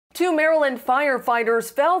Two Maryland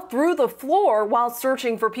firefighters fell through the floor while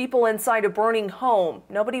searching for people inside a burning home.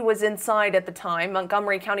 Nobody was inside at the time.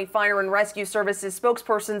 Montgomery County Fire and Rescue Services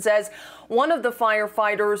spokesperson says one of the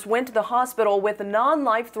firefighters went to the hospital with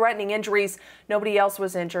non-life-threatening injuries. Nobody else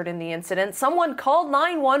was injured in the incident. Someone called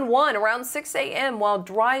 911 around 6 a.m. while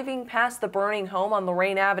driving past the burning home on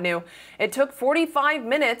Lorraine Avenue. It took 45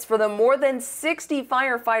 minutes for the more than 60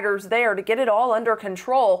 firefighters there to get it all under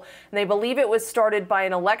control. And they believe it was started by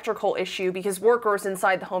an electrical issue because workers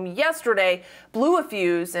inside the home yesterday blew a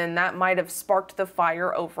fuse, and that might have sparked the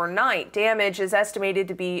fire overnight. Damage is estimated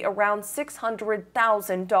to be around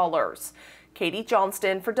 $600,000. Katie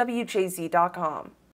Johnston for WJZ.com.